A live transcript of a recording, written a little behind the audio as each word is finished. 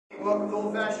Welcome to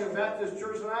Old Fashioned Baptist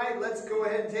Church tonight. Let's go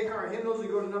ahead and take our hymnals and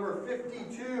go to number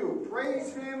 52.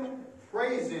 Praise Him,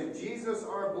 Jesus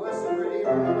our blessed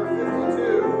Redeemer, number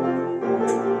 52.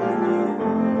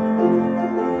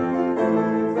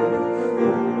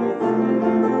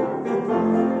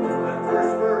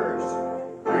 First verse.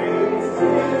 Praise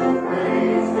Him,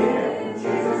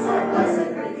 Jesus our blessed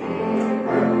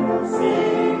Redeemer.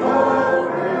 Sing all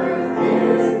earth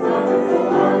His wonderful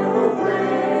art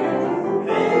proclaim.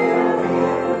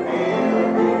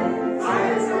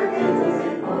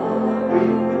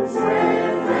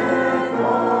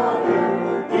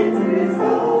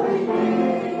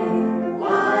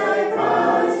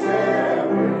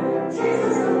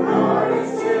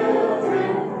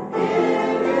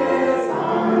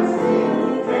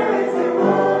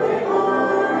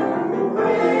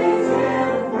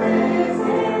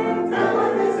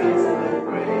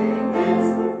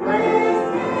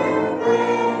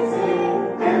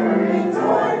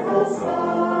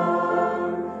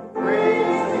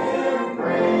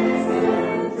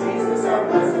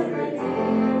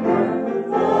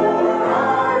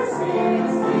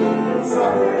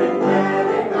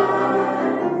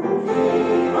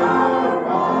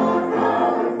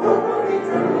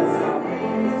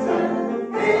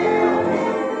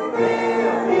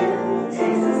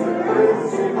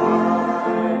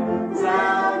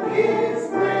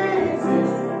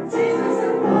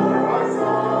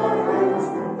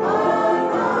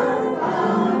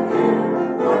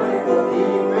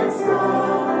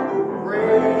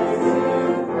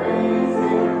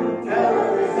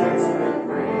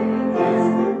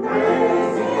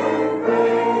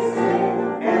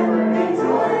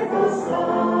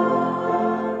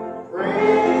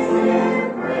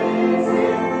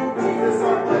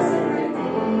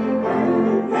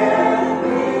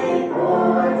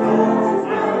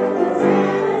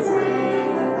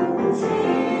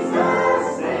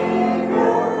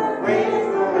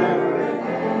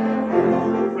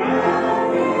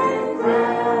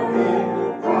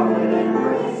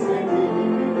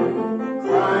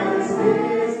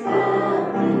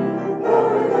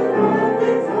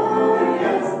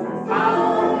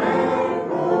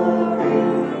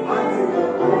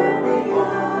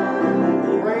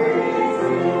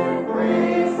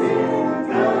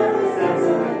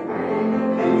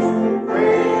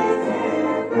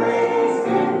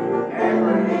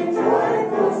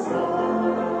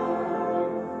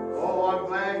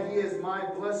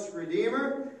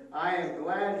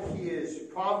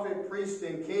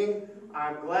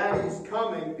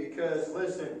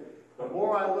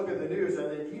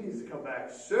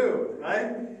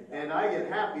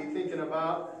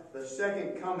 The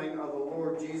second coming of the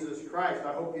Lord Jesus Christ.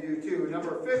 I hope you do too.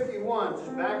 Number 51,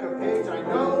 just back a page. I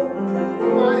know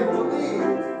whom I have believed.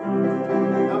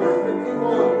 Number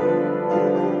 51.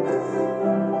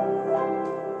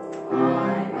 I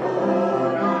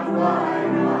know not why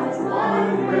not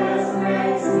one makes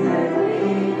me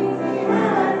he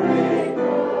had made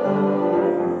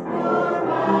known, nor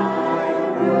why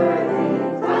unworthy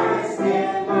Christ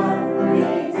in love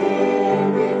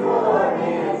redeemed before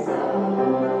his own.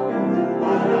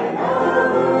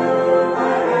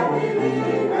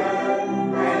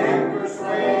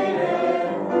 Persuaded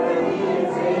that he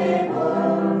is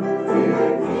able to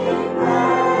keep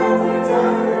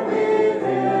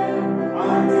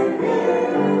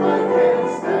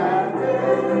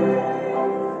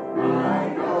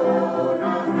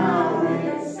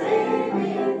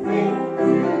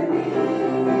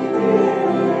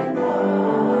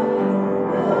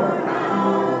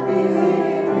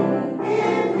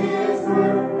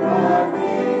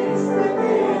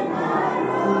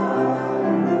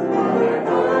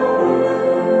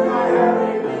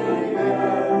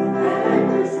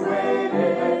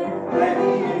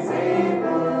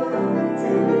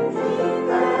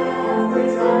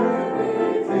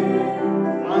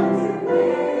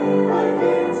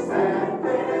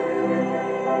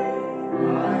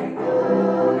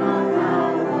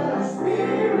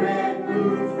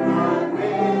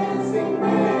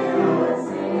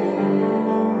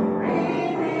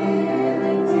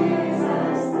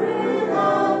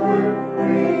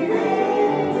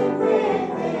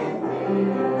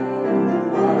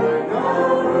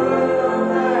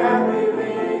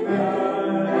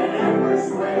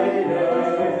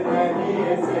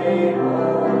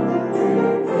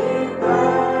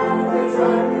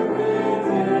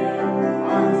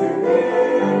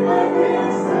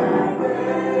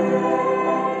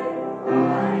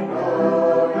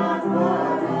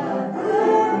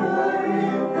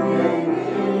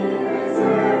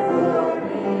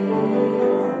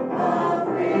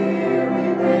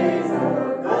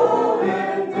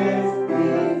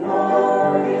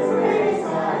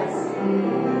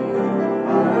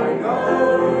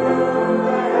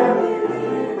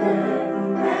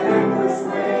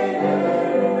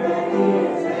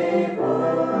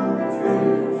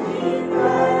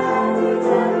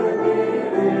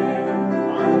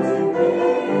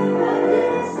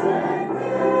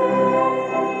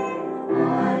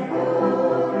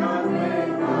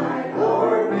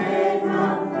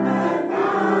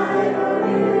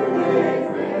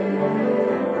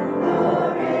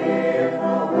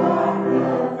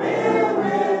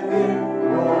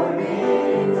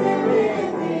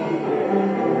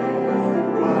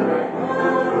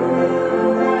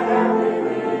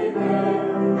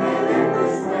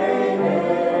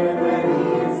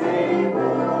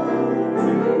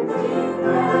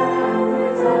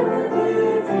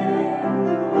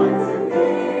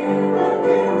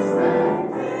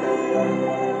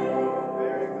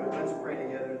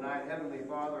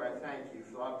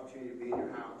opportunity to be in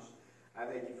your house. I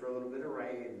thank you for a little bit of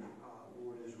rain,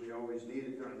 Lord, as we always need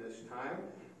it during this time.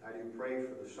 I do pray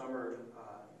for the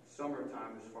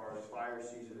summertime as far as fire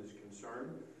season is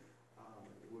concerned.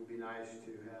 It would be nice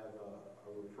to have a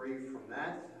reprieve from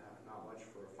that. Not much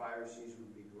for a fire season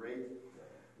would be great.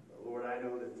 But Lord, I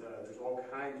know that there's all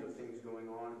kinds of things going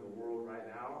on in the world right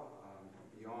now,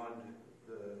 beyond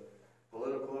the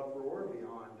political uproar,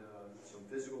 beyond some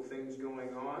physical things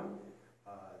going on.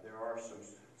 There are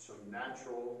some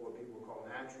natural, what people call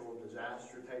natural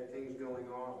disaster type things going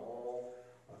on all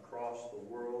across the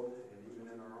world and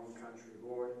even in our own country,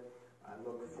 Lord. I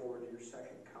look forward to your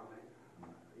second coming.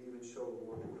 Even so,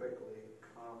 Lord, quickly,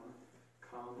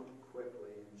 come quickly.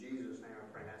 In Jesus' name I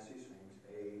pray and ask these things.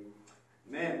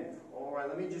 Amen. All right,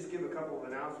 let me just give a couple of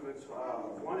announcements.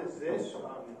 One is this.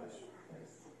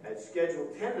 As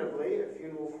scheduled tentatively, a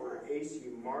funeral for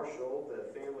A.C. Marshall.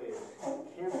 The family has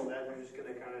canceled that. They're just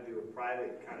going to kind of do a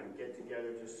private kind of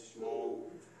get-together, just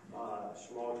small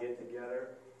get-together.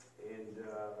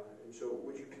 And so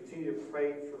would you continue to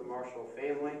pray for the Marshall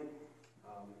family?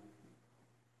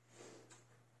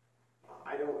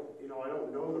 I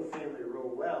don't know the family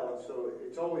real well, and so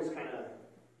it's always kind of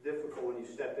difficult when you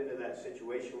step into that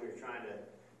situation when you're trying to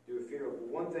do a funeral. But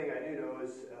one thing I do know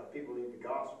is people need the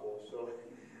gospel, so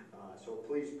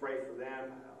please pray for them.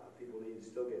 People need to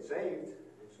still get saved,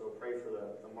 and so pray for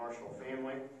the Marshall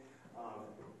family.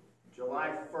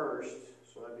 July 1st,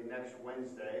 so that'd be next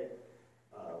Wednesday,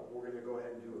 we're going to go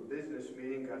ahead and do a business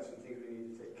meeting. Got some things we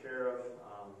need to take care of.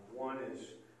 One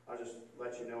is, I'll just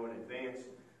let you know in advance,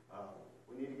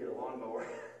 we need to get a lawnmower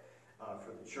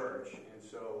for the church, and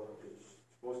so it's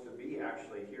supposed to be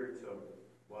actually here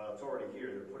well, it's already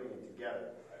here. They're putting it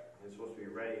together. And it's supposed to be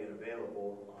ready and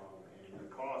available. And the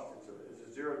cost, it's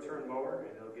a zero-turn mower,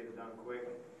 and it'll get it done quick.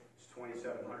 It's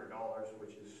 $2,700,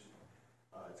 which is,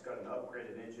 it's got an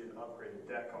upgraded engine, upgraded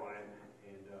deck on it,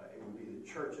 and it would be the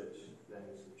church's. Then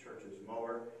it's the church's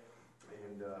mower.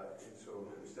 And so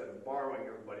instead of borrowing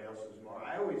everybody else's mower,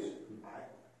 I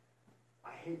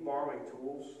hate borrowing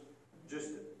tools.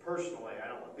 Just personally, I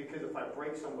don't, because if I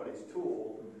break somebody's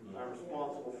tool, I'm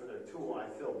responsible for their tool,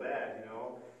 and I feel bad,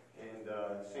 And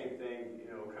same thing,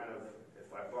 kind of,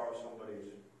 if I borrow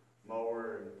somebody's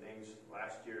mower and things,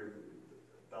 last year,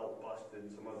 the belt busted,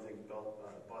 and some other things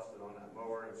busted on that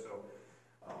mower, and so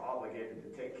obligated to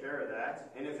take care of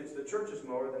that. And if it's the church's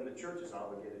mower, then the church is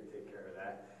obligated to take care of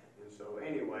that. And so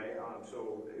anyway,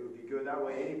 so it would be good that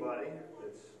way anybody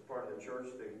that's part of the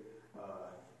church,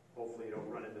 hopefully you don't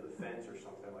run into the fence or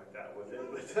something like that with it,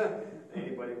 but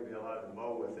anybody will be allowed to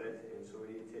mow with it, and so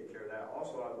we need to take care of that.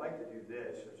 Also, I'd like to do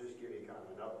this, so just give you kind of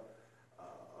an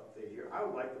update here. I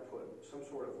would like to put some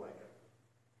sort of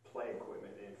play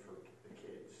equipment in for the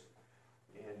kids,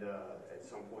 and at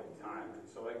some point in time. And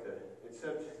so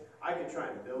I could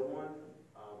try and build one,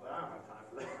 but I don't have time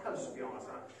for that. I'll just be honest.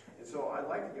 And so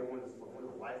I'd like to get one of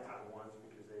the lifetime ones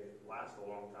because they last a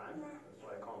long time. That's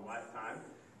why I call them lifetime.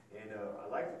 And I'd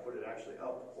like to put it actually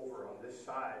up over on this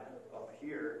side, up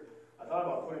here. I thought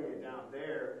about putting it down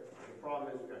there. The problem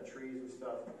is we've got trees and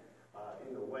stuff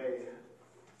in the way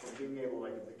from being able,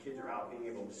 if the kids are out, being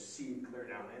able to see clear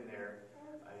down in there.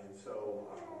 And so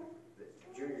the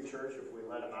junior church, if we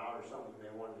let them out or something,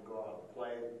 they wanted to go out and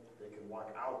play, they can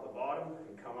walk out the bottom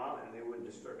and come out, and they wouldn't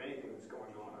disturb anything that's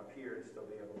going on up here and still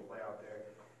be able to play out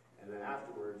there. And then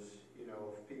afterwards,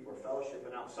 if people are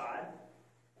fellowshipping outside,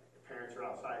 parents are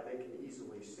outside, they can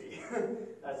easily see.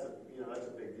 That's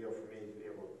a big deal for me to be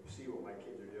able to see what my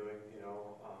kids are doing,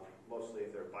 mostly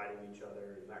if they're biting each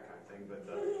other and that kind of thing. But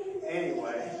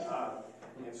anyway,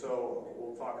 and so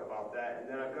we'll talk about that.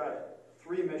 And then I've got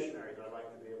 3 missionaries I'd like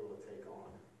to be able to take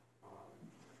on.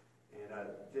 And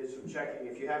I did some checking.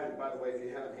 By the way, if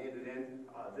you haven't handed in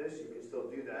this, you can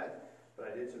still do that. But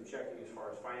I did some checking as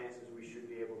far as finances. We should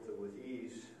be able to, with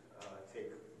ease,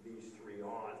 take these 3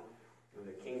 on. And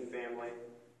the King family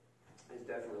is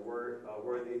definitely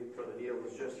worthy. Brother Neil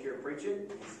was just here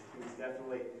preaching. He's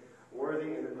definitely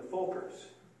worthy. And then the Folkers.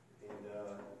 And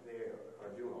they are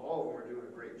all of them are doing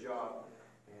a great job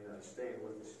and staying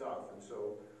with the stuff. And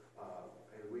so,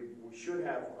 and we should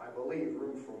have, I believe,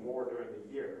 room for more during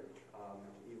the year.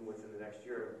 Even within the next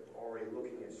year, already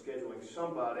looking at scheduling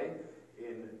somebody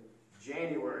in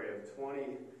January of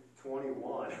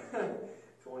 2021.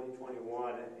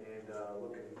 2021 and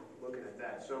looking at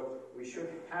that. So we should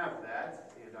have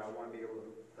that, and I want to be able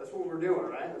to, that's what we're doing,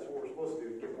 right? That's what we're supposed to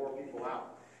do, get more people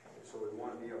out. And so we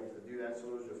want to be able to do that. So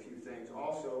those are a few things.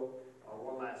 Also,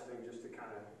 one last thing just to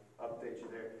kind of update you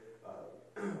there.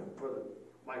 Brother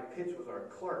Mike Pitts was our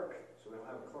clerk, so we don't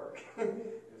have a clerk.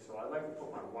 And so I'd like to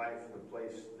put my wife in the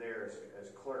place there as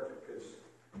clerk because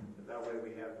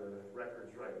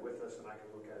records right with us, and I can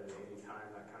look at it at any time,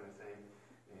 that kind of thing.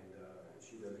 And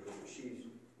she does good.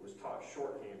 She was taught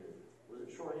shorthanded. Was it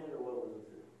shorthanded or what was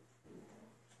it?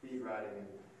 Speed writing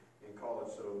in college.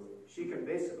 So she can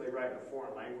basically write in a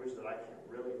foreign language that I can't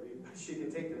really read. But she can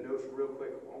take the notes real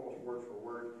quick, almost word for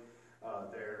word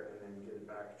there, and then get it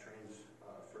back,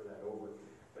 transfer that over.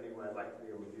 But anyway, I'd like to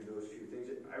be able to do those few things.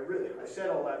 I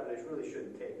said all that, but it really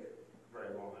shouldn't take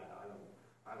very long.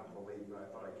 I don't believe, but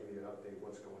I thought I'd give you an update of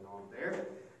what's going on there.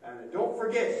 And don't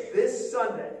forget, this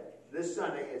Sunday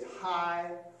is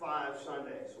High Five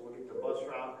Sunday. So we'll get the bus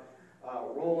route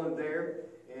rolling there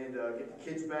and get the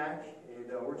kids back.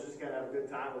 And we're just going to have a good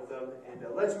time with them. And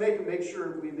let's make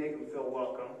sure we make them feel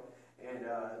welcome. And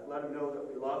let them know that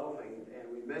we love them and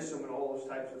we miss them and all those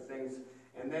types of things.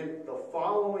 And then the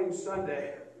following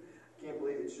Sunday, I can't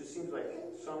believe it just seems like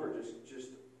summer just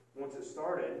once it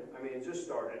started. I mean, it just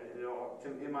started. And,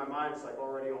 in my mind, it's like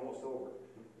already almost over.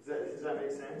 Does that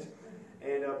make sense?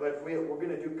 And but we're going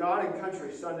to do God and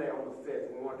Country Sunday on the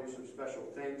 5th. We want to do some special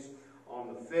things on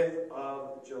the 5th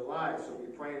of July. So we'll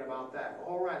be praying about that.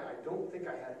 All right. I don't think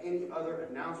I have any other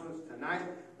announcements tonight.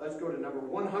 Let's go to number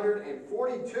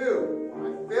 142.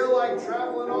 I feel like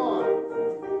traveling on.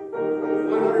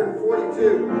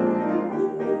 142.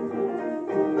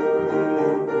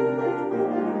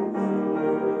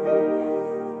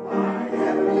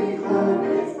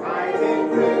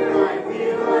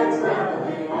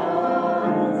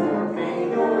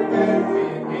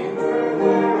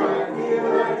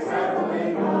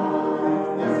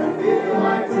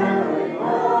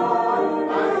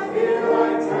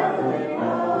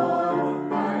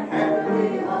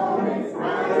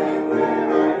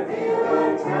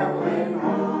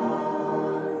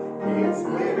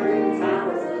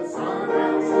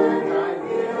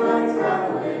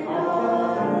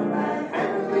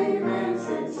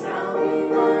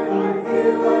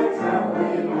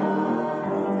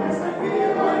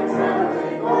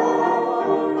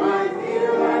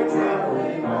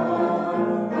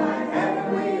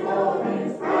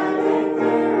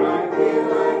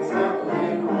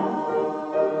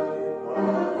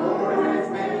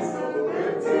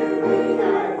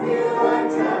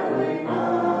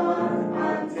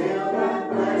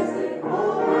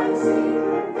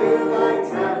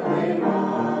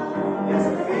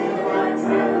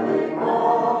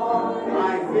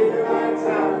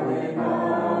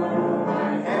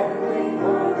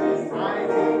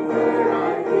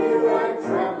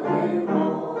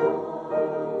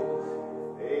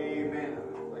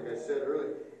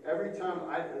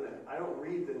 I don't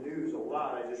read the news a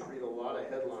lot. I just read a lot of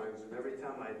headlines, and every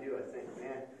time I do, I think,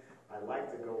 man, I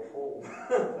like to go home.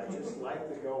 I just like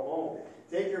to go home.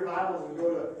 Take your Bibles and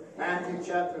go to Matthew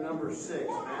chapter number 6.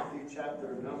 Matthew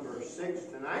chapter number 6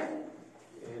 tonight.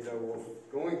 And we're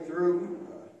going through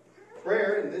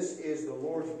prayer, and this is the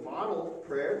Lord's model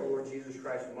prayer, the Lord Jesus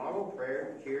Christ's model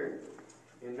prayer here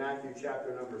in Matthew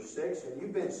chapter number 6. And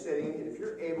you've been sitting, and if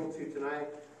you're able to tonight,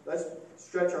 let's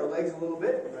stretch our legs a little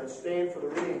bit. Let's stand for the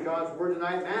reading of God's Word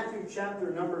tonight. Matthew chapter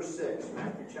number 6.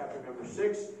 Matthew chapter number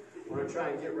 6. We're going to try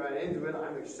and get right into it.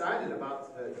 I'm excited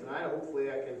about tonight. Hopefully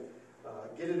I can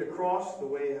get it across the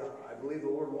way I believe the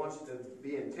Lord wants it to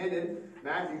be intended.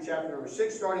 Matthew chapter number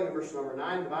 6, starting in verse number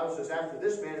 9. The Bible says, "After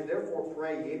this manner, therefore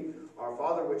pray ye, Our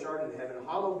Father which art in heaven,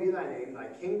 hallowed be thy name. Thy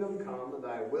kingdom come,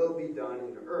 thy will be done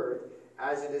in earth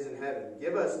as it is in heaven.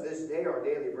 Give us this day our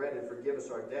daily bread, and forgive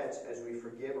us our debts as we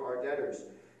forgive our debtors.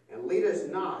 And lead us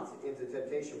not into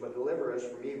temptation, but deliver us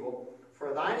from evil.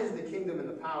 For thine is the kingdom and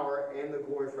the power and the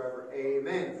glory forever.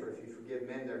 Amen. For if you forgive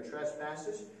men their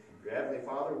trespasses, your heavenly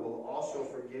Father will also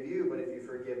forgive you. But if you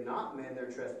forgive not men their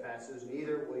trespasses,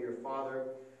 neither will your Father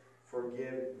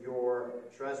forgive your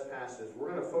trespasses." We're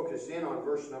going to focus in on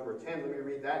verse number 10. Let me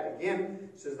read that again.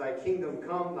 It says, "Thy kingdom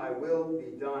come, thy will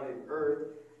be done in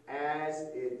earth as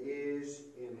it is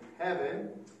in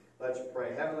heaven." Let's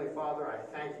pray. Heavenly Father, I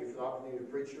thank you for the opportunity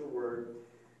to preach your word.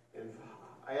 And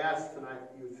I ask tonight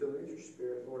that you would fill me with your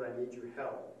spirit. Lord, I need your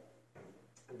help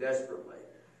desperately.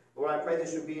 Lord, I pray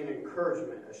this would be an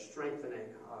encouragement, a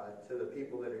strengthening to the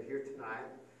people that are here tonight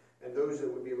and those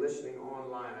that would be listening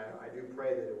online. I do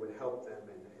pray that it would help them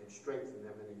and strengthen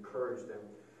them and encourage them.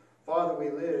 Father, we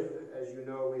live, as you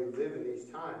know, we live in these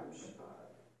times.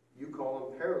 You call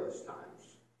them perilous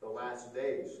times, the last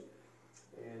days.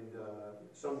 And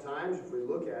sometimes, if we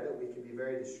look at it, we can be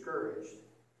very discouraged.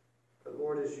 But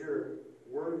Lord, as your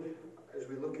word, as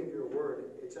we look at your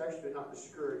word, it's actually not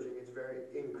discouraging, it's very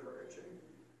encouraging.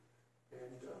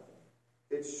 And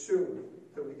it's soon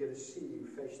that we get to see you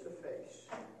face to face.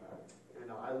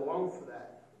 And I long for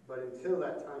that. But until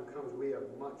that time comes, we have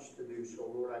much to do. So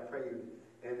Lord, I pray you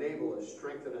enable us,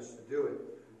 strengthen us to do it.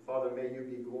 Father, may you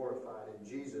be glorified. In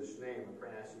Jesus' name, I pray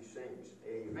and ask these things.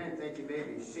 Amen. Thank you. You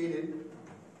may be seated.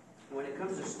 When it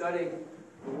comes to studying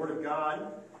the Word of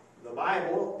God, the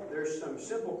Bible, there's some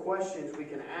simple questions we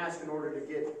can ask in order to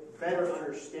get better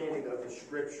understanding of the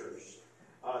Scriptures.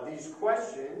 These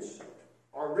questions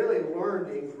are really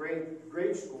learned in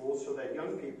grade school so that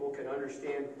young people can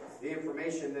understand the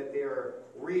information that they are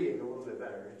reading a little bit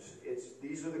better.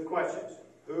 These are the questions.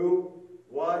 Who,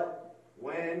 what,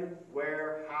 when,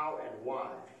 where, how, and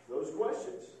why. Those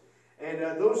questions. And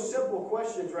those simple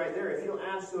questions right there, if you'll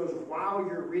ask those while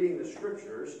you're reading the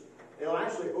Scriptures, it'll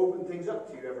actually open things up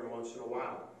to you every once in a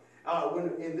while.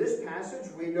 In this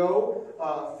passage, we know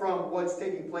from what's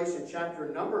taking place in chapter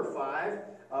number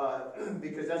 5,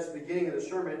 because that's the beginning of the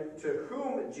sermon, to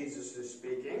whom Jesus is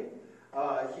speaking.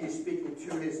 He is speaking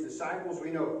to his disciples. We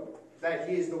know that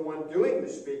he is the one doing the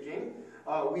speaking.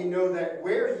 We know that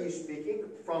where he's speaking,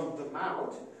 from the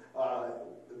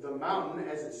mountain,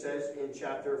 as it says in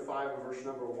chapter 5 and verse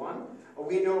number 1.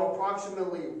 We know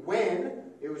approximately when.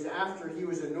 It was after he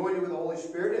was anointed with the Holy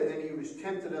Spirit, and then he was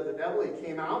tempted of the devil. He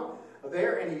came out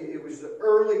there, and it was the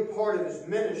early part of his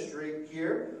ministry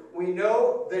here. We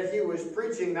know that he was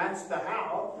preaching. That's the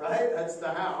how, right? That's the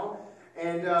how.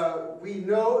 And we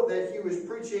know that he was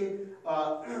preaching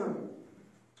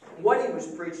what he was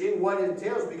preaching, what it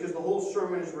entails, because the whole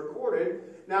sermon is recorded.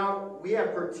 Now, we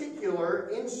have particular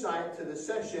insight to the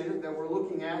section that we're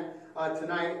looking at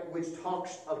tonight, which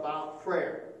talks about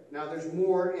prayer. Now, there's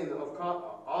more,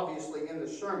 obviously, in the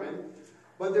sermon,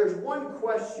 but there's one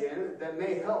question that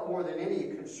may help more than any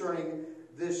concerning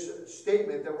this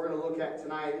statement that we're going to look at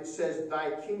tonight. It says,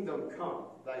 "Thy kingdom come,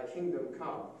 thy kingdom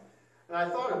come." And I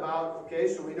thought about, okay,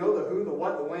 so we know the who, the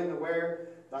what, the when, the where,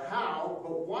 the how,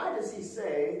 but why does he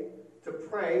say to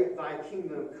pray, "Thy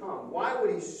kingdom come"? Why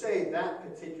would he say that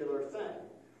particular thing?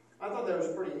 I thought that was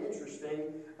pretty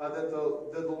interesting that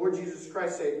the Lord Jesus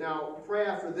Christ said, "Now pray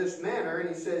after this manner," and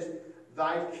he says,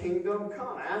 "Thy kingdom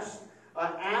come."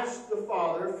 Ask the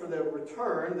Father for the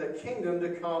return, the kingdom to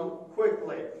come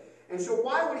quickly. And so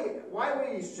why would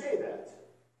he say that?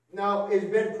 Now, it's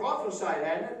been prophesied,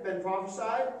 hasn't it? Been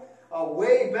prophesied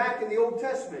way back in the Old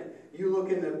Testament. You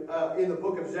look in the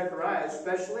book of Zechariah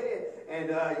especially, and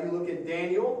you look in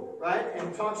Daniel, right? And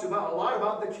it talks about a lot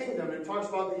about the kingdom. It talks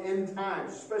about the end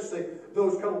times, especially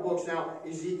those couple books. Now,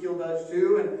 Ezekiel does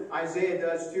too, and Isaiah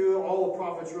does too. All the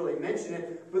prophets really mention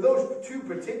it. But those two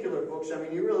particular books, I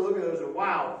mean, you really look at those and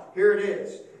wow, here it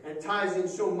is. And it ties in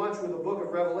so much with the book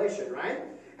of Revelation, right?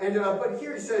 And but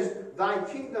here he says, "Thy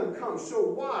kingdom come." So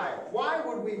why? Why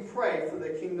would we pray for the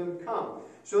kingdom to come?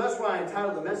 So that's why I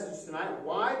entitled the message tonight,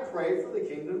 "Why Pray for the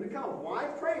Kingdom to Come?" Why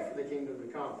pray for the kingdom to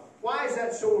come? Why is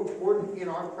that so important in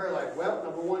our prayer life? Well,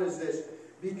 number one is this: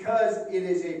 because it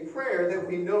is a prayer that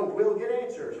we know will get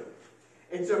answered.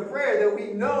 It's a prayer that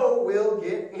we know will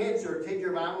get answered. Take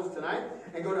your Bibles tonight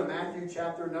and go to Matthew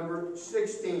chapter number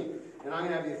 16. And I'm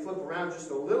going to have you flip around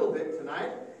just a little bit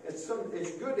tonight. It's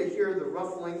good to hear the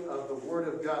ruffling of the Word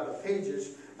of God. The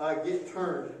pages get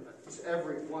turned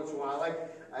every once in a while.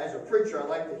 As a preacher, I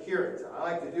like to hear it. I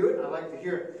like to do it, and I like to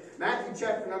hear it. Matthew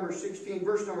chapter number 16,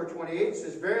 verse number 28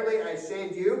 says, "Verily I say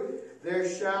unto you, there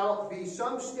shall be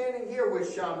some standing here which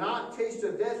shall not taste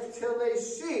of death till they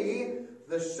see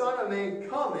the Son of Man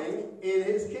coming in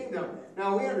his kingdom."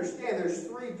 Now we understand there's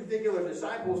three particular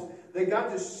disciples. They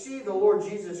got to see the Lord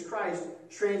Jesus Christ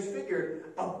transfigured.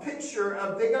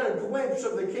 They got a glimpse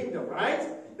of the kingdom,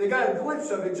 right? They got a glimpse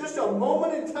of it. Just a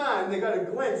moment in time, they got a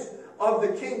glimpse of the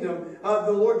kingdom of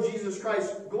the Lord Jesus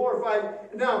Christ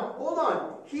glorified. Now, hold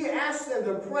on. He asked them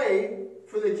to pray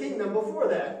for the kingdom before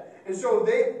that. And so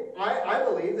I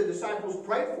believe the disciples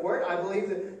prayed for it. I believe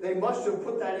that they must have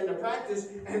put that into practice.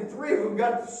 And three of them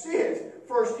got to see it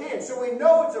firsthand. So we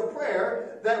know it's a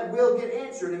prayer that will get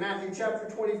answered. In Matthew chapter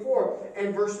 24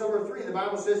 and verse number 3, the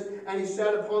Bible says, "And he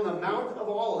sat upon the Mount of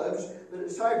Olives, the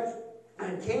disciples,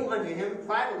 and came unto him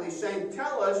privately, saying,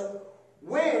 Tell us,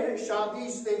 when shall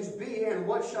these things be, and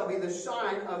what shall be the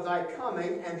sign of thy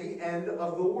coming and the end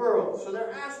of the world?" So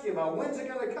they're asking about when's it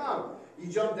going to come. You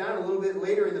jump down a little bit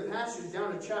later in the passage,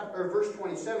 down to verse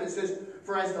 27, it says,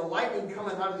 "For as the lightning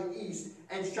cometh out of the east,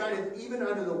 and shineth even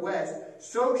unto the west,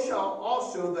 so shall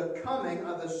also the coming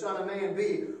of the Son of Man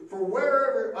be. For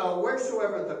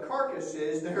wheresoever the carcass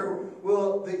is, there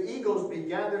will the eagles be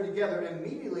gathered together.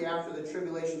 Immediately after the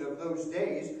tribulation of those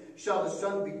days shall the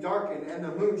sun be darkened, and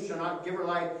the moon shall not give her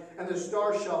light, and the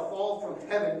stars shall fall from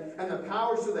heaven, and the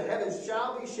powers of the heavens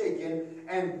shall be shaken.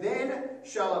 And then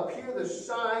shall appear the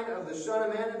sign of the Son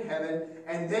of Man in heaven,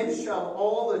 and then shall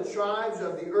all the tribes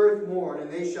of the earth mourn,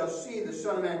 and they shall see the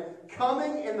Son of Man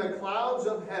coming in the clouds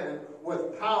of heaven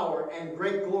with power and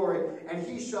great glory. And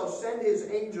he shall send his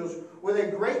angels with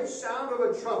a great sound of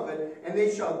a trumpet, and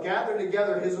they shall gather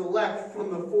together his elect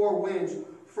from the four winds,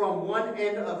 from one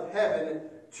end of heaven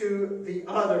to the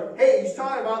other. Hey, he's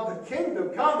talking about the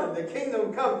kingdom coming,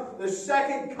 the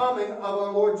second coming of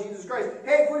our Lord Jesus Christ.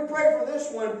 Hey, if we pray for this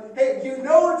one, hey, you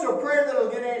know it's a prayer that'll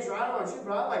get answered. I don't know you,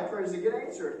 but I like prayers that get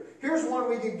answered. Here's one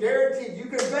we can guarantee. You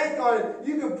can bank on it.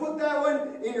 You can put that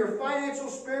one in your financial,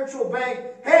 spiritual bank.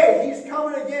 Hey, he's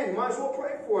coming again. You might as well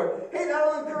pray for it. Hey,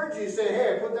 that'll encourage you to say,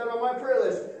 hey, I put that on my prayer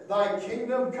list. Thy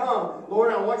kingdom come.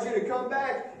 Lord, I want you to come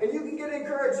back. And you can get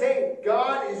encouraged. Hey,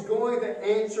 God is going to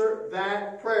answer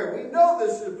that prayer. We know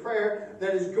this is a prayer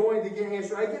that is going to get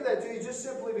answered. I give that to you just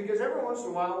simply because every once in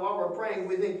a while we're praying,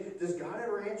 we think, does God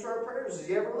ever answer our prayers? Is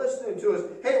he ever listening to us?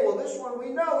 Hey, well, this one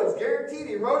we know. It's guaranteed.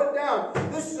 He wrote it down.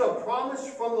 This is a promise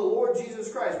from the Lord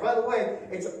Jesus Christ. By the way,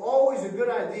 it's always a good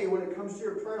idea when it comes to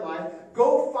your prayer life.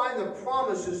 Go find the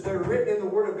promises that are written in the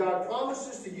Word of God.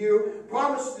 Promises to you,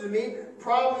 promises to me,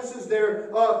 promises that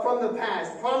are from the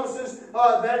past, promises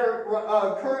that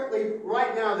are currently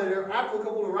right now, that are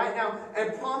applicable to right now,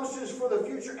 and promises for the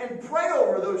future. And pray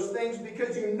over those things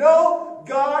because you know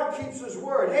God keeps His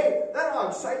word. Hey, that'll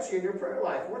excite you in your prayer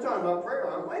life. We're talking about prayer,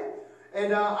 aren't we?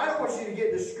 And I don't want you to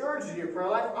get discouraged in your prayer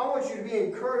life. I want you to be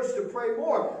encouraged to pray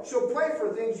more. So pray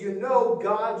for things you know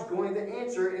God's going to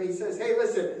answer. And he says, hey,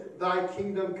 listen, thy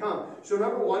kingdom come. So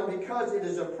number one, because it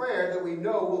is a prayer that we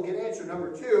know will get answered.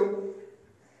 Number two,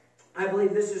 I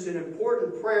believe this is an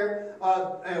important prayer.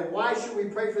 And why should we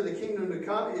pray for the kingdom to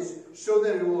come? Is so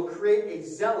that it will create a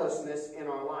zealousness in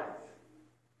our life.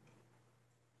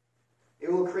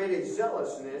 It will create a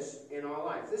zealousness in our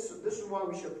life. This is why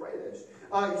we should pray this.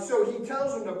 So he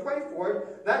tells them to pray for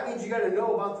it. That means you got to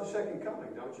know about the second coming,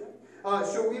 don't you?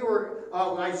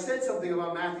 I said something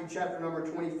about Matthew chapter number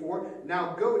 24.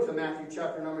 Now go to Matthew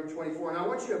chapter number 24. And I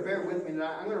want you to bear with me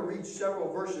tonight. I'm going to read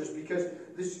several verses because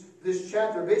this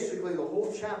chapter, basically the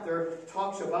whole chapter,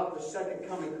 talks about the second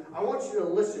coming. I want you to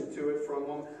listen to it for a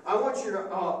moment. I want you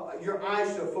to, your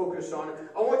eyes to focus on it.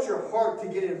 I want your heart to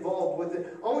get involved with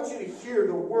it. I want you to hear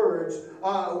the words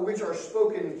which are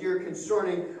spoken here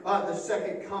concerning the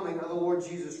second coming of the Lord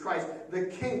Jesus Christ, the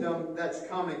kingdom that's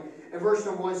coming. And verse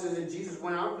number 1 says, and Jesus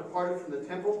went out and departed from the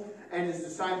temple, and his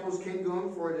disciples came to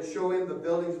him to show him the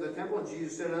buildings of the temple. And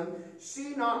Jesus said to them,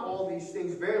 see not all these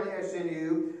things? Verily I say to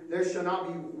you, there shall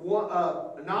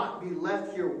not be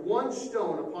left here one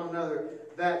stone upon another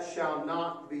that shall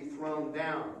not be thrown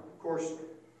down. Of course,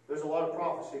 there's a lot of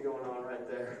prophecy going on right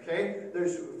there, okay?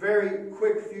 There's very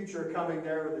quick future coming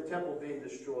there with the temple being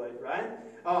destroyed, right?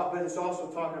 But it's also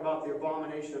talking about the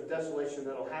abomination of desolation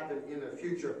that will happen in the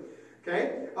future.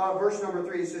 Okay, verse number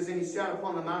 3, it says, and he sat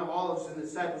upon the Mount of Olives, and the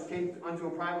disciples came unto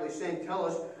him privately, saying, tell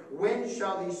us, when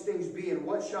shall these things be, and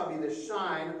what shall be the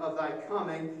sign of thy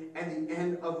coming and the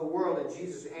end of the world? And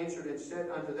Jesus answered and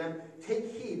said unto them,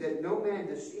 take heed that no man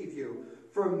deceive you,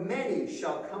 for many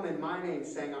shall come in my name,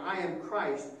 saying, I am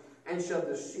Christ, and shall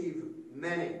deceive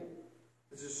many.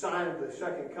 This is a sign of the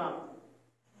second coming.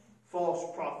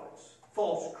 False prophets,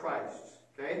 false Christs,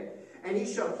 okay? And ye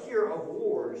shall hear of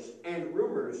wars and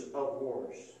rumors of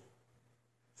wars.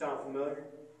 Sound familiar?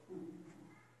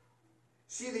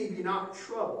 See that ye be not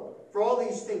troubled, for all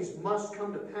these things must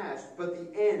come to pass, but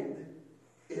the end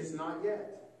is not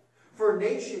yet. For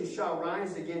nation shall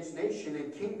rise against nation,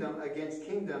 and kingdom against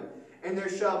kingdom, and there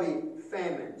shall be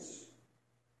famines,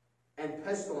 and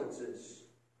pestilences,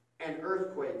 and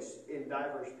earthquakes in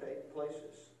divers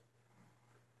places.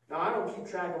 Now, I don't keep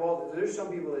track of all this. There's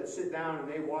some people that sit down and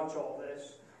they watch all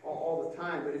this all the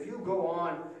time. But if you go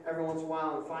on every once in a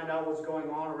while and find out what's going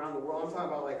on around the world, I'm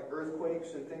talking about like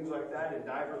earthquakes and things like that and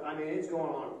divers. I mean, it's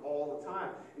going on all the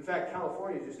time. In fact,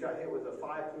 California just got hit with a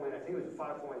 5.9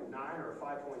 or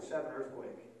 5.7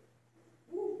 earthquake.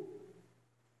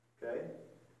 Okay?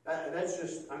 That's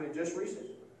just, I mean, just recent.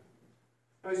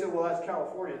 Now he said, well, that's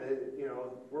California.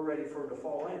 We're ready for them to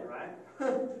fall in, right?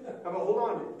 But hold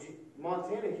on.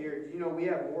 Montana here, do you know we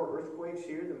have more earthquakes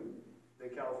here than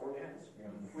California has? Yeah.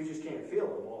 We just can't feel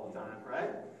them all the time, right?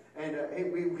 And hey,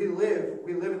 we live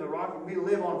in the Rocky. We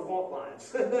live on fault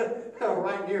lines,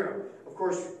 right near them. Of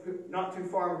course, not too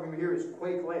far from here is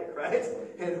Quake Lake, right?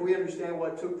 And we understand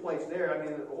what took place there. I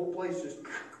mean, the whole place just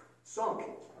sunk,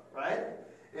 right?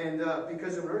 And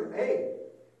because of an earth, hey,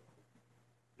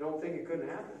 don't think it couldn't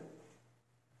happen.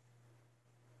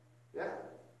 Yeah.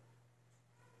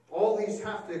 All these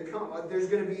have to come. There's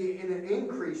going to be an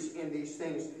increase in these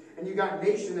things. And you got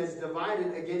nation that's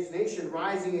divided against nation,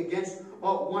 rising against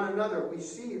one another. We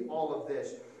see all of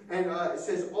this. And it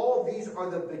says, all of these are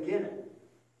the beginning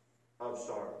of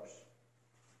sorrows.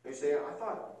 And you say, I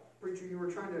thought, preacher, you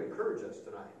were trying to encourage us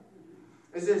tonight.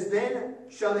 It says, then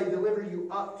shall they deliver you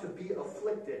up to be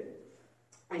afflicted,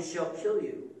 and shall kill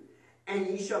you. And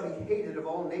ye shall be hated of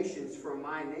all nations for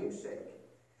my name's sake.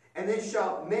 And then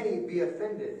shall many be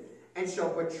offended, and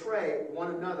shall betray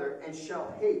one another, and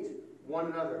shall hate one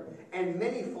another. And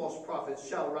many false prophets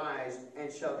shall rise,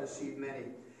 and shall deceive many.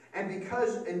 And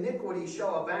because iniquity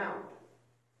shall abound.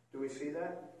 Do we see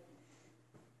that?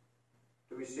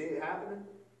 Do we see it happening?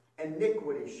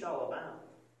 Iniquity shall abound.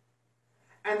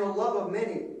 And the love of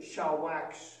many shall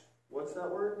wax, what's that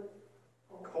word?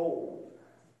 Cold.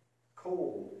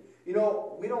 Cold. You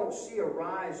know, we don't see a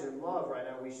rise in love right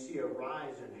now. We see a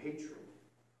rise in hatred.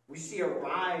 We see a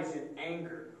rise in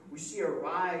anger. We see a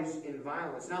rise in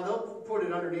violence. Now, they'll put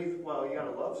it underneath, well, you got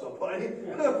to love somebody.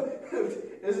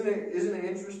 Isn't it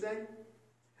interesting?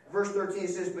 Verse 13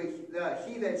 says, but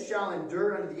he that shall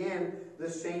endure unto the end, the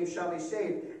same shall be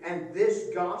saved. And this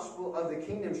gospel of the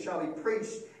kingdom shall be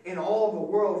preached in all the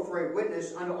world for a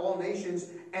witness unto all nations,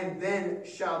 and then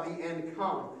shall the end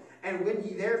come. And when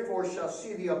ye therefore shall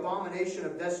see the abomination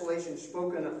of desolation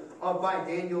spoken of by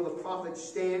Daniel the prophet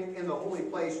stand in the holy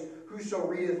place, whoso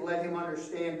readeth, let him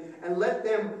understand. And let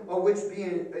them which be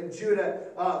in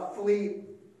Judah flee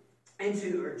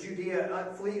into, or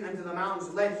Judea, flee unto the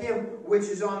mountains. Let him which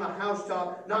is on the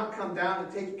housetop not come down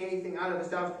to take anything out of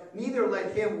his house. Neither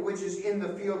let him which is in the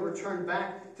field return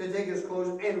back to take his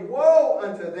clothes. And woe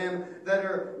unto them that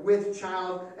are with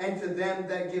child, and to them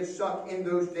that give suck in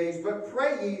those days. But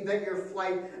pray ye that your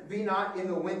flight be not in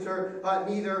the winter,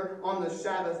 neither on the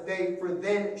Sabbath day, for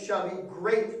then shall be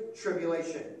great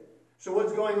tribulation. So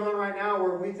what's going on right now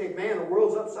where we think, man, the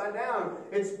world's upside down.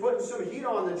 It's putting some heat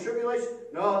on the tribulation.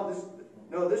 No,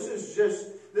 this is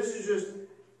just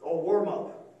a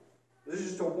warm-up. This is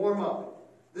just a warm-up.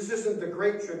 This isn't the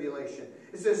great tribulation.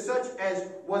 It says, such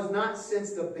as was not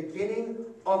since the beginning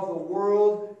of the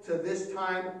world to this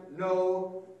time,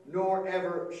 no, nor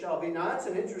ever shall be. Now that's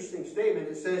an interesting statement.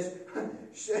 It says,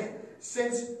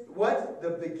 since what? The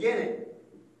beginning.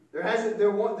 There hasn't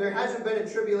been a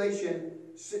tribulation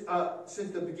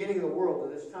since the beginning of the world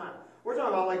to this time. We're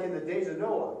talking about like in the days of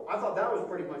Noah. I thought that was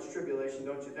pretty much tribulation,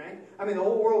 don't you think? I mean, the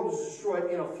whole world was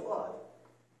destroyed in a flood.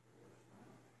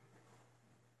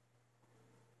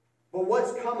 But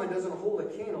what's coming doesn't hold a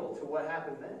candle to what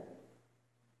happened then.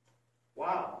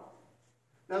 Wow.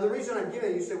 Now the reason I'm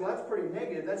giving it, you say, well, that's pretty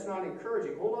negative. That's not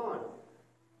encouraging. Hold on.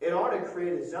 It ought to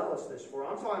create a zealousness for it.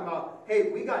 I'm talking about,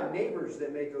 hey, we got neighbors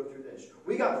that may go through this.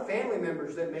 We got family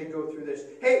members that may go through this.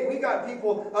 Hey, we got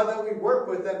people that we work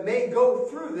with that may go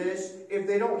through this if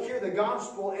they don't hear the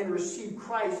gospel and receive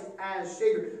Christ as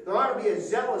Savior. There ought to be a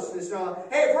zealousness.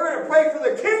 Hey, if we're going to pray for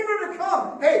the kingdom to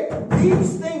come, hey,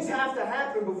 these things have to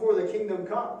happen before the kingdom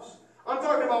comes. I'm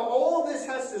talking about all this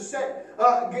has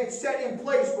to get set in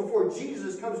place before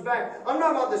Jesus comes back. I'm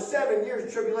not about the 7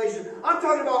 years tribulation. I'm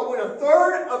talking about when a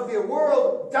third of the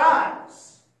world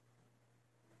dies.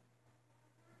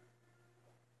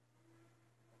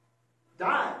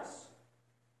 Dies.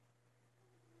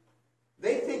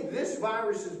 They think this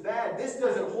virus is bad. This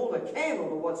doesn't hold a candle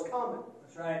to what's coming.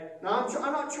 That's right. Now,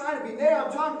 I'm not trying to be there.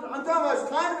 I'm talking about it's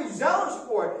time to be zealous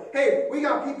for it. Hey, we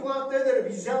got people out there that will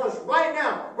be zealous right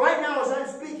now. Right now, as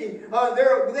I'm speaking,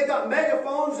 they got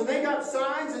megaphones and they got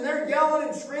signs and they're yelling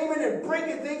and screaming and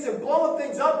breaking things and blowing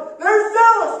things up. They're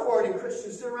zealous for it. And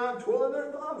Christians sit around twiddling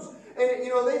their thumbs. And,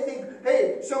 they think,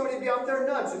 hey, somebody would be out there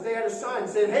nuts if they had a sign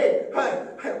saying, hey,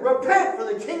 repent for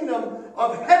the kingdom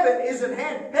of heaven is at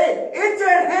hand. Hey, it's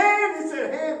at hand. It's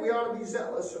at hand. We ought to be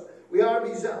zealous. We ought to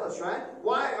be zealous, right?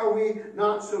 Why are we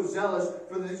not so zealous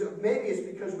for this? Maybe it's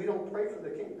because we don't pray for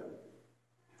the kingdom.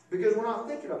 Because we're not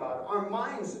thinking about it. Our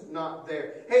mind's not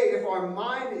there. Hey, if our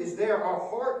mind is there, our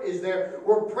heart is there,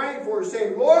 we're praying for it,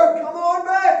 saying, Lord, come on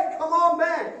back, come on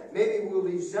back. Maybe we'll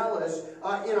be zealous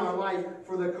in our life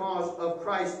for the cause of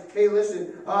Christ. Hey,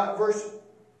 listen, verse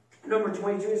number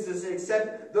 22 says,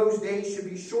 except those days should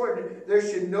be shortened, there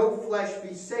should no flesh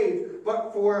be saved,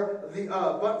 but for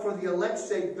the elect's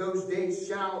sake, those days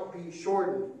shall be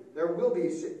shortened. There will be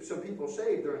some people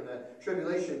saved during the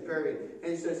tribulation period.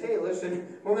 And he says, hey, listen,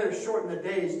 we're going to shorten the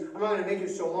days. I'm not going to make it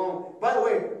so long. By the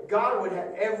way, God would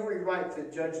have every right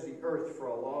to judge the earth for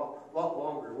a lot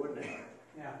longer, wouldn't he?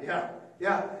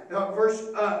 Yeah. Verse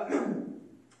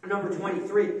number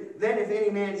 23. Then if any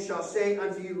man shall say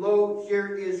unto you, lo,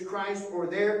 here is Christ, or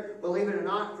there, believe it or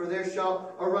not, for there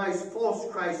shall arise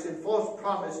false Christs and false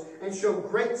prophets, and show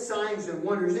great signs and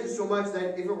wonders, insomuch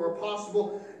that if it were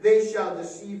possible, they shall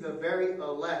deceive the very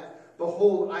elect.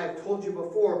 Behold, I have told you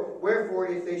before. Wherefore,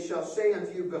 if they shall say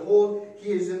unto you, behold, he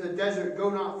is in the desert,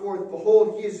 go not forth.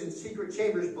 Behold, he is in secret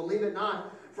chambers, believe it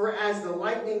not. For as the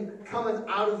lightning cometh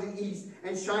out of the east,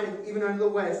 and shineth even unto the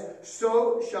west,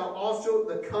 so shall also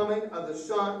the coming of the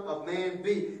Son of Man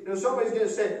be. You know, somebody's going to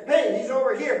say, hey, he's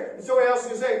over here. And somebody else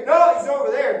is going to say, no, he's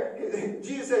over there.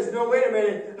 Jesus says, no, wait a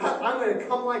minute. I'm going to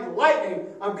come like lightning.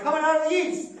 I'm coming out of the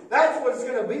east. That's what it's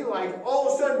going to be like. All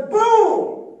of a sudden,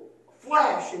 boom!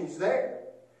 Flash, and he's there.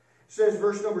 It says,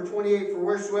 verse number 28, for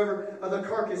wheresoever the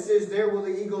carcass is, there will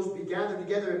the eagles be gathered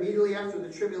together immediately after the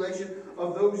tribulation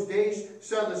of those days.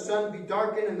 Shall the sun be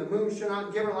darkened, and the moon shall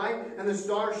not give her light, and the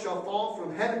stars shall fall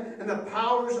from heaven, and the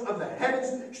powers of the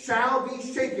heavens shall be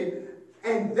shaken.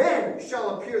 And then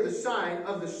shall appear the sign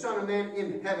of the Son of Man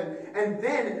in heaven. And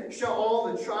then shall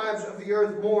all the tribes of the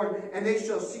earth mourn, and they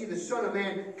shall see the Son of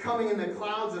Man coming in the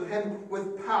clouds of heaven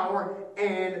with power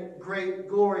and great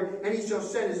glory. And he shall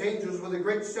send his angels with a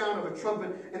great sound of a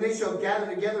trumpet, and they shall gather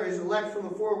together his elect from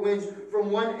the four winds, from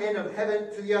one end of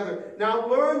heaven to the other. Now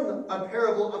learn a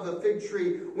parable of the fig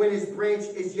tree. When his branch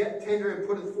is yet tender and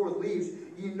putteth forth leaves,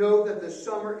 ye know that the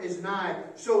summer is nigh.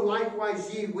 So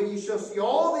likewise ye, when ye shall see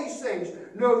all these things,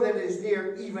 know that it is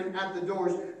near, even at the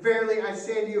doors. Verily I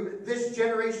say unto you, this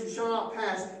generation shall not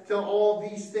pass till all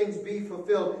these things be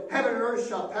fulfilled. Heaven and earth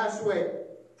shall pass away,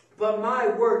 but my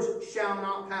words shall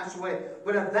not pass away.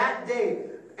 But of that day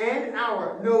and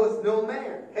hour knoweth no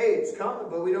man. Hey, it's coming,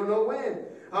 but we don't know when.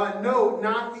 No,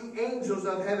 not the angels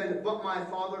of heaven, but my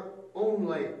Father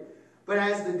only. But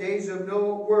as the days of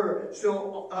Noah were,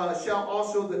 so shall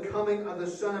also the coming of the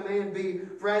Son of Man be.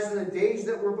 For as in the days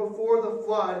that were before the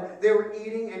flood, they were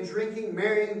eating and drinking,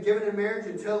 marrying, given in marriage,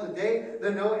 until the day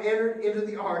that Noah entered into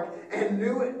the ark, and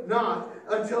knew it not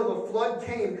until the flood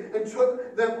came and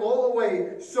took them all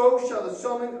away. So shall the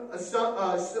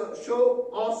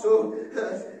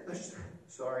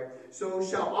so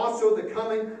shall also the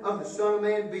coming of the Son of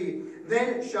Man be.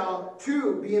 Then shall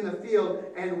two be in the field,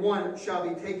 and one shall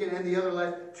be taken, and the other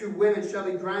left. Two women shall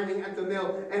be grinding at the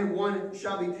mill, and one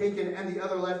shall be taken, and the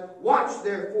other left. Watch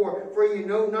therefore, for ye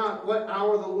know not what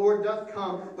hour the Lord doth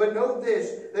come. But know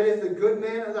this, that if the good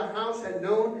man of the house had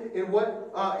known in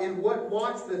what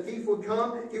watch the thief would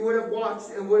come, he would have watched,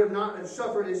 and would have not have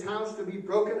suffered his house to be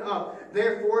broken up.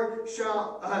 Therefore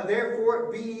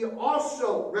be ye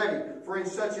also ready, for in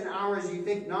such an hour as ye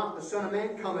think not, the Son of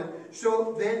Man cometh.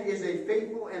 So then is a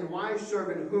faithful and wise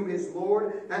servant, whom his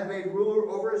Lord hath made ruler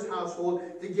over his household,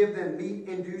 to give them meat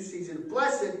in due season.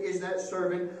 Blessed is that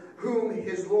servant whom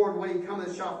his Lord, when he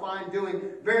cometh, shall find doing.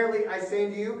 Verily I say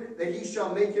unto you, that he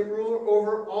shall make him ruler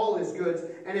over all his goods.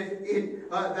 And if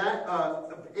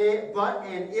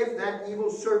that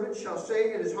evil servant shall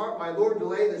say in his heart, my Lord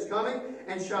delay this coming,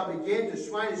 and shall begin to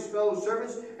smite his fellow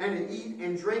servants, and to eat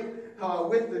and drink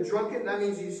with the drunken, that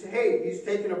means he's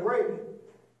taking a break.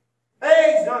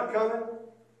 Hey, he's not coming.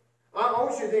 I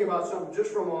want you to think about something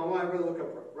just for a moment. I want to really look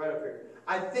up right up here.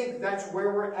 I think that's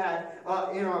where we're at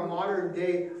in our modern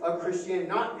day of Christianity.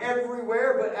 Not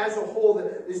everywhere, but as a whole,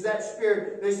 is that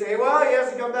spirit. They say, well, he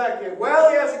hasn't come back yet.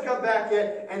 Well, he hasn't come back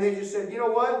yet. And they just said, you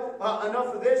know what?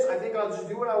 Enough of this. I think I'll just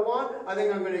do what I want. I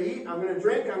think I'm going to eat. I'm going to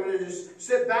drink. I'm going to just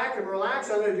sit back and relax.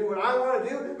 I'm going to do what I want to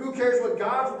do. Who cares what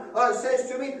God says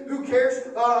to me? Who cares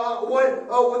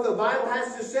what the Bible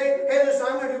has to say? Hey, listen,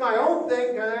 I'm going to do my own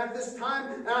thing at this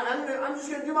time. I'm just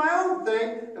going to do my own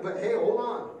thing. But hey, hold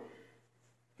on.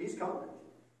 He's coming.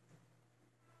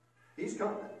 He's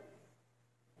coming.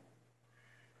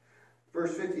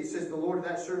 Verse 50, it says, the Lord of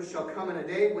that servant shall come in a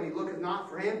day when he looketh not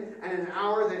for him, and in an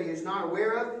hour that he is not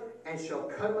aware of, and shall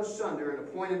cut him asunder, and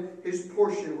appoint him his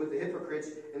portion with the hypocrites,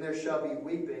 and there shall be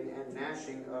weeping and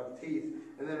gnashing of teeth.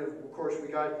 And then, of course, we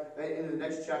got in the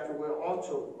next chapter where it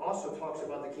also talks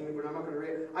about the kingdom, but I'm not going to read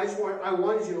it. I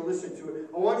wanted you to listen to it.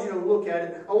 I wanted you to look at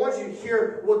it. I want you to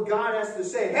hear what God has to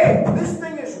say. Hey, this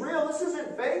thing is real. This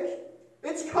isn't fake.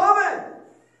 It's coming.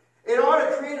 It ought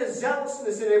to create a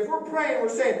zealousness. And if we're praying, we're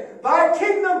saying, thy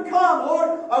kingdom come,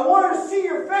 Lord. I want to see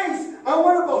your face. I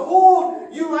want to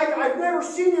behold you like I've never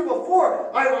seen you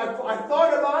before. I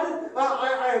thought about it.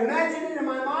 I imagined it in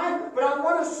my mind. But I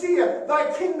want to see it.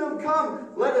 Thy kingdom come.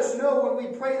 Let us know when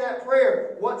we pray that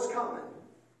prayer what's coming.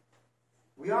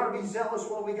 We ought to be zealous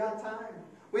while we got time.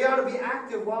 We ought to be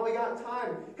active while we got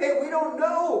time. Hey, we don't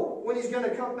know when he's going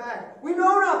to come back. We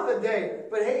know not the day.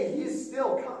 But hey, he's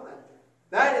still coming.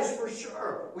 That is for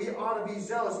sure. We ought to be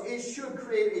zealous. It should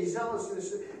create a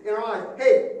zealousness in our life.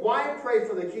 Hey, why pray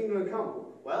for the kingdom to come?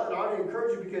 Well, it ought to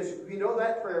encourage you because we know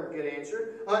that prayer will get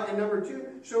answered. And number two,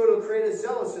 so it'll create a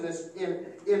zealousness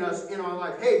in us, in our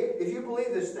life. Hey, if you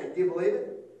believe this thing, do you believe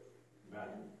it? Amen.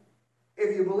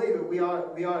 If you believe it, we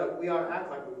ought to act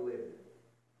like we believe it.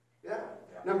 Yeah.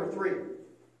 Number three,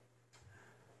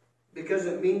 because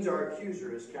it means our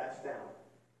accuser is cast down.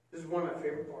 This is one of my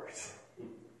favorite parts.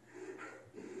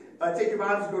 Take your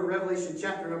Bibles and go to Revelation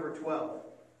chapter number 12.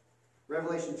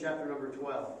 Revelation chapter number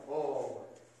 12. Oh,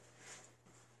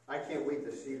 I can't wait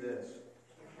to see this.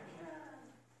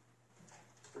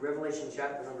 Revelation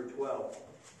chapter number 12.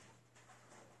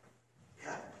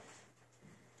 Yeah.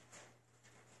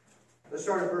 Let's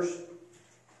start at verse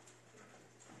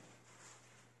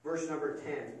number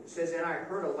 10. It says, "And I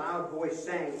heard a loud voice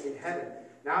saying in heaven,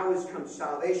 Now is come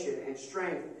salvation and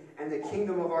strength and the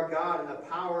kingdom of our God and the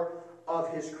power of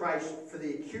his Christ. For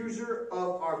the accuser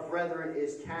of our brethren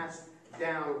is cast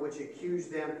down, which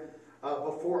accused them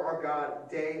before our God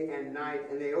day and night.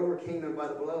 And they overcame them by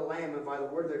the blood of the Lamb and by the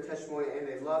word of their testimony, and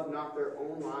they loved not their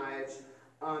own lives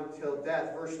until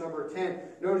death." Verse number 10.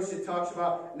 Notice it talks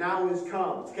about now is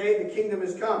come. Okay, the kingdom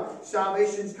is come.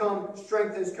 Salvation's come.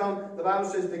 Strength has come. The Bible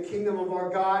says the kingdom of our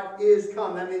God is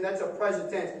come. I mean, that's a present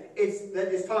tense.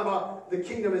 It's talking about the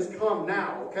kingdom has come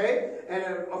now. Okay, and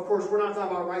of course we're not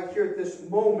talking about right here at this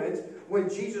moment. When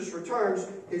Jesus returns,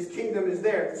 his kingdom is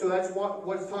there. So that's what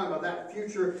it's talking about, that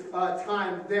future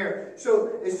time there.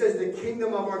 So it says the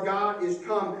kingdom of our God is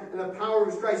come and the power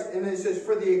of his Christ. And then it says,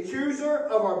 "For the accuser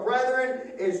of our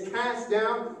brethren is cast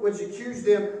down, which accused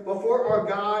them before our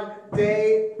God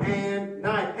day and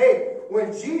night." Hey,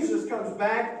 when Jesus comes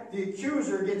back, the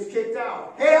accuser gets kicked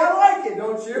out. Hey, I like it,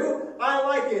 don't you? I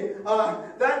like it.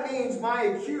 That means my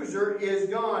accuser is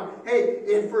gone. Hey,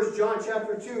 in 1 John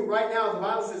chapter 2, right now, the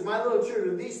Bible says, "My little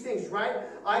children, these things write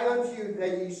I unto you,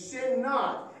 that ye sin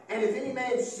not. And if any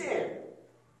man sin,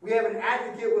 we have an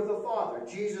advocate with the Father,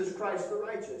 Jesus Christ the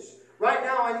righteous." Right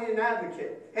now, I need an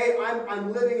advocate. Hey,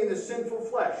 I'm living in the sinful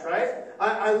flesh, right?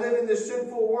 I live in this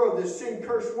sinful world, this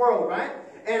sin-cursed world, right?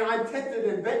 And I'm tempted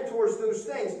and bent towards those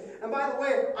things. And by the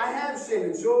way, I have sinned,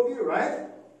 and so have you, right?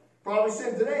 Probably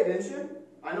sinned today, didn't you?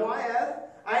 I know I have.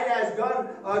 I had asked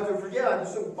God to forgive.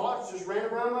 Some thoughts just ran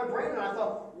around my brain, and I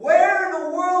thought, where in the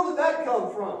world did that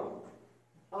come from?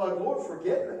 I'm like, Lord,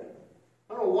 forgive me.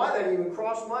 I don't know why that even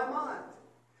crossed my mind.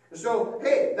 And so,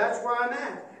 hey, that's where I'm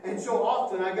at. And so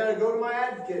often I got to go to my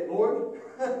advocate, Lord.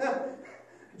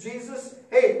 Jesus,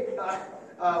 hey,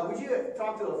 would you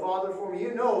talk to the Father for me?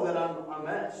 You know that I'm a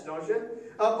mess, don't you?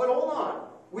 But hold on.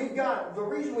 The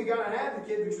reason we got an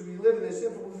advocate because we live in this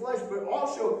sinful flesh, but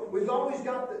also we've always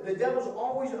got the devil's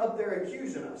always up there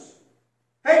accusing us.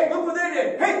 Hey, look what they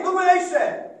did. Hey, look what they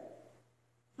said.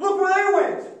 Look where they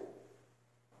went.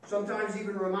 Sometimes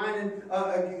even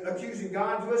accusing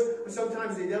God to us, but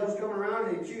sometimes the devil's coming around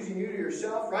and accusing you to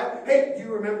yourself, right? Hey, do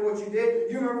you remember what you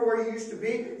did? You remember where you used to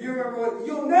be? You remember what?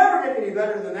 You'll never get any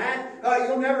better than that.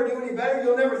 You'll never do any better.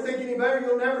 You'll never think any better.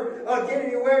 You'll never get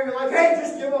anywhere. You're like, hey,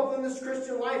 just give up on this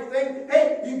Christian life thing.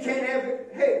 Hey, you can't have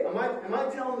it. Hey, am I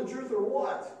telling the truth or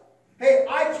what? Hey,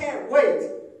 I can't wait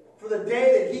for the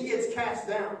day that he gets cast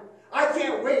down. I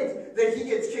can't wait that he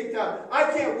gets kicked out.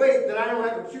 I can't wait that I don't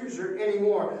have an accuser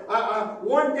anymore.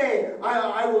 One day,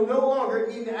 I will no longer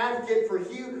need an advocate, for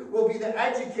he will be the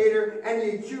educator and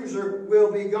the accuser will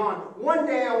be gone. One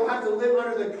day, I will have to live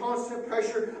under the constant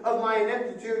pressure of my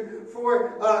ineptitude,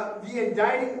 for the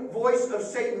indicting voice of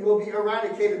Satan will be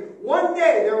eradicated. One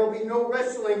day, there will be no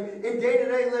wrestling in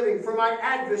day-to-day living, for my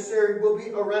adversary will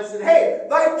be arrested. Hey,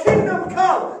 thy kingdom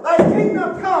come! Thy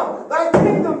kingdom come! Thy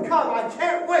kingdom come! I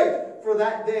can't wait for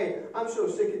that day. I'm so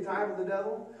sick and tired of the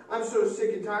devil. I'm so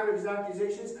sick and tired of his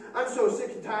accusations. I'm so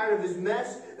sick and tired of his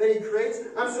mess that he creates.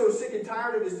 I'm so sick and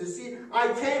tired of his deceit. I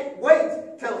can't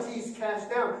wait till he's cast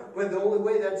down. But the only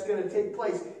way that's going to take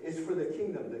place is for the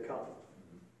kingdom to come.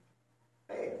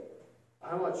 Hey, I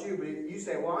don't know about you, but you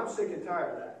say, well, I'm sick and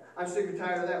tired of that. I'm sick and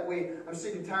tired of that way. I'm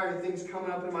sick and tired of things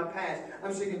coming up in my past.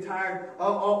 I'm sick and tired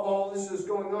of all this is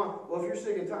going on. Well, if you're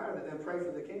sick and tired of it, then pray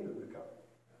for the kingdom to come.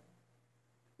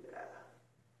 Yeah.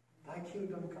 Thy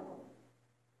kingdom come.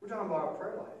 We're talking about our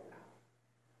prayer life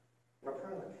now. Our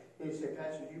prayer life. And you say,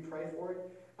 Pastor, do you pray for it?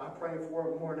 I'm praying for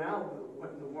it more now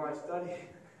the more I study.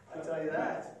 I tell you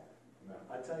that.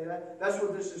 I tell you that. That's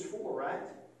what this is for, right?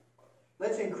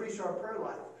 Let's increase our prayer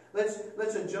life.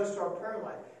 Let's adjust our prayer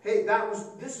life. Hey,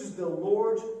 this is the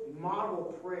Lord's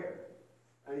model prayer.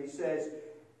 And he says,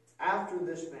 after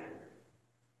this manner,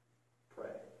 pray,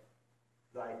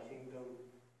 thy kingdom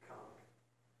come.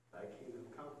 Thy kingdom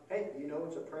come. Hey, you know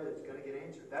it's a prayer that's going to get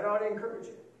answered. That ought to encourage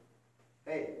you.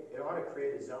 Hey, it ought to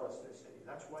create a zealousness in you.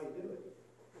 That's why you do it.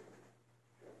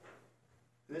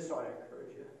 And this ought to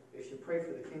encourage you. If you pray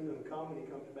for the kingdom to come and he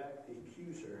comes back, the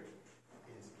accuser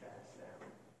is cast down.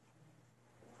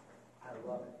 I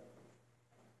love it.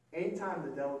 Anytime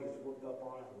the devil gets whooped up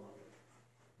on, I love it.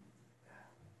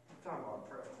 I'm talking about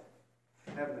prayer.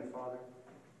 Heavenly Father,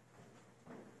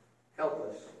 help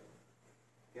us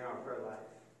in our prayer life.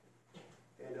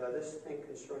 this thing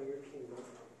concerning your kingdom.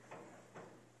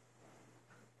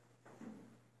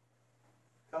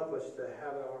 Help us to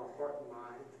have it on our heart and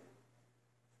mind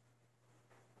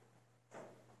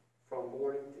from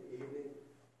morning to evening.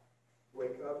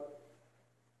 Wake up.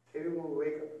 Maybe when we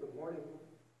wake up in the morning,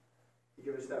 you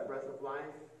give us that breath of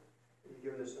life. You've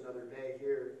given us another day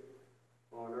here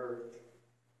on earth.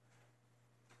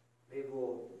 Maybe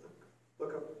we'll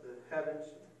look up at the heavens,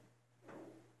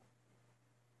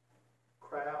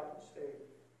 cry out and say,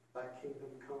 thy kingdom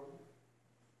come.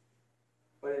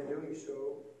 But in doing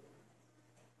so,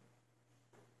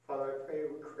 Father, I pray you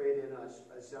would create in us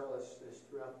a zealousness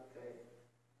throughout the day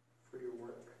for your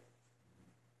work.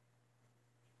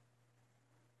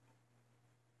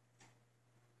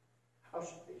 How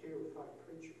should they hear without a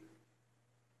preacher?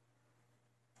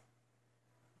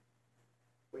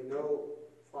 We know,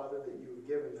 Father, that you've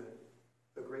given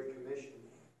the Great Commission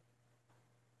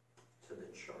to the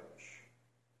church.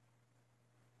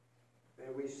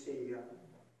 And we see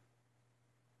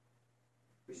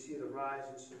the rise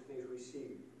in some things. We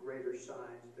see greater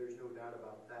signs. There's no doubt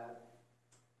about that.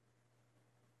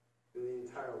 In the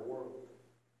entire world,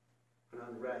 an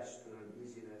unrest and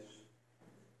uneasiness.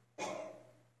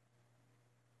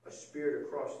 A spirit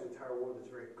across the entire world that's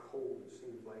very cold, it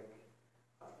seems like,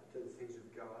 to the things of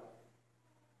God.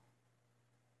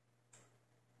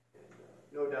 And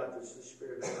no doubt this is the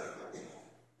spirit of Christ.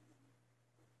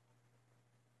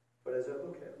 But as I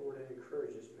look at it, Lord, it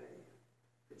encourages me.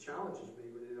 It challenges me,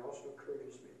 but it also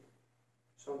encourages me.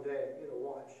 Someday, it'll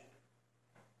watch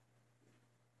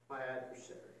my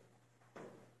adversary,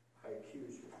 my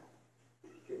accuser,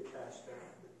 get cast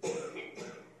down.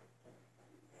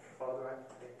 Father, I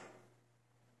pray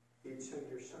you'd send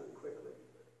your Son quickly.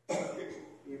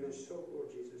 Even so, Lord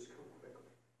Jesus, come quickly.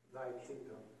 Thy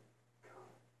kingdom come.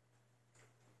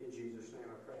 In Jesus' name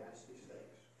I pray.